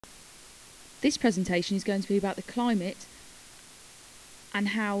This presentation is going to be about the climate and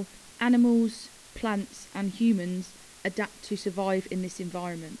how animals, plants and humans adapt to survive in this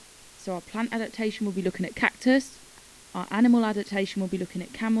environment. So our plant adaptation will be looking at cactus, our animal adaptation will be looking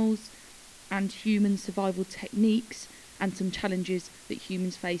at camels, and human survival techniques and some challenges that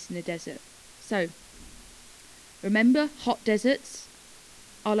humans face in the desert. So remember, hot deserts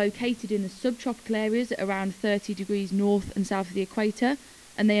are located in the subtropical areas at around 30 degrees north and south of the equator,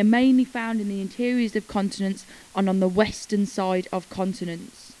 and they are mainly found in the interiors of continents and on the western side of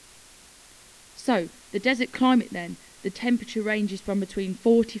continents. So, the desert climate then, the temperature ranges from between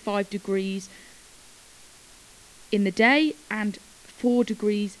 45 degrees in the day and 4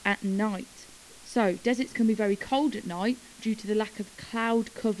 degrees at night. So, deserts can be very cold at night due to the lack of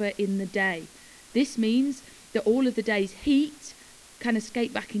cloud cover in the day. This means that all of the day's heat can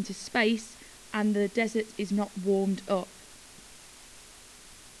escape back into space and the desert is not warmed up.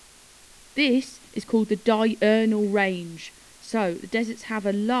 This is called the diurnal range. So the deserts have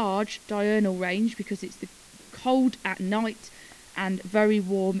a large diurnal range because it's cold at night and very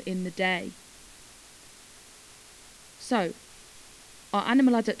warm in the day. So our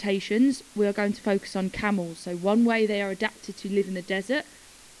animal adaptations, we are going to focus on camels. So one way they are adapted to live in the desert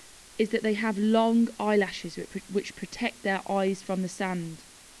is that they have long eyelashes which protect their eyes from the sand.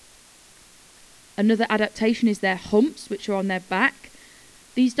 Another adaptation is their humps, which are on their back.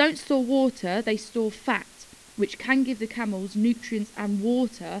 These don't store water, they store fat, which can give the camels nutrients and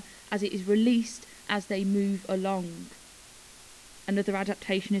water as it is released as they move along. Another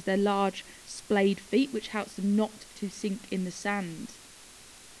adaptation is their large splayed feet, which helps them not to sink in the sand.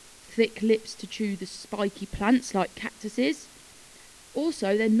 Thick lips to chew the spiky plants like cactuses.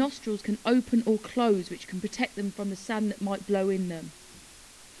 Also, their nostrils can open or close, which can protect them from the sand that might blow in them.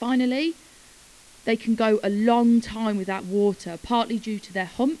 Finally, they can go a long time without water, partly due to their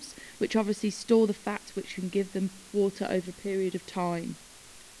humps, which obviously store the fat which can give them water over a period of time.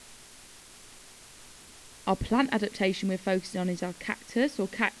 Our plant adaptation we're focusing on is our cactus or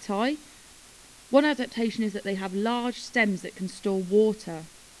cacti. One adaptation is that they have large stems that can store water.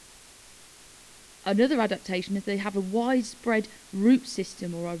 Another adaptation is they have a widespread root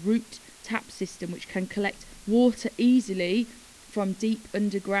system or a root tap system which can collect water easily from deep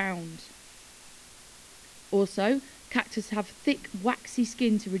underground. Also, cactus have thick, waxy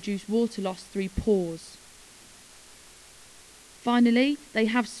skin to reduce water loss through pores. Finally, they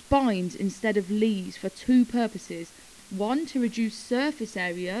have spines instead of leaves for two purposes. One, to reduce surface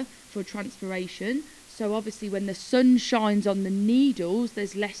area for transpiration. So obviously when the sun shines on the needles,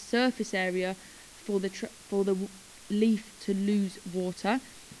 there's less surface area for the leaf to lose water.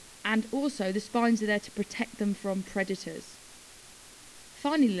 And also the spines are there to protect them from predators.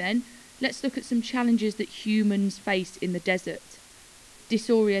 Finally then, let's look at some challenges that humans face in the desert.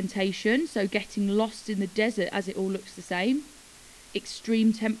 Disorientation, so getting lost in the desert as it all looks the same.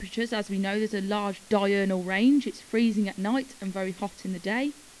 Extreme temperatures, as we know there's a large diurnal range, it's freezing at night and very hot in the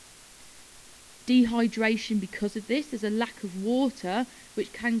day. Dehydration because of this, there's a lack of water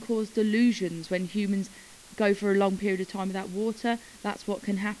which can cause delusions when humans go for a long period of time without water, that's what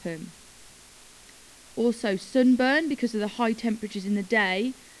can happen. Also sunburn because of the high temperatures in the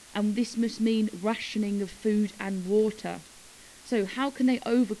day, and this must mean rationing of food and water. So how can they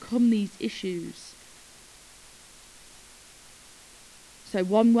overcome these issues? So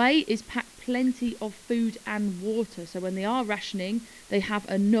one way is pack plenty of food and water, so when they are rationing they have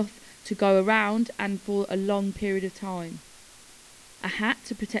enough to go around and for a long period of time. A hat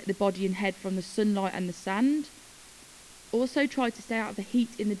to protect the body and head from the sunlight and the sand. Also try to stay out of the heat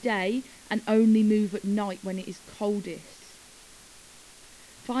in the day and only move at night when it is coldest.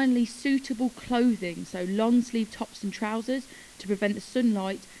 Finally, suitable clothing, so long sleeve tops and trousers to prevent the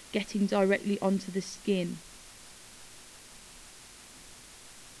sunlight getting directly onto the skin.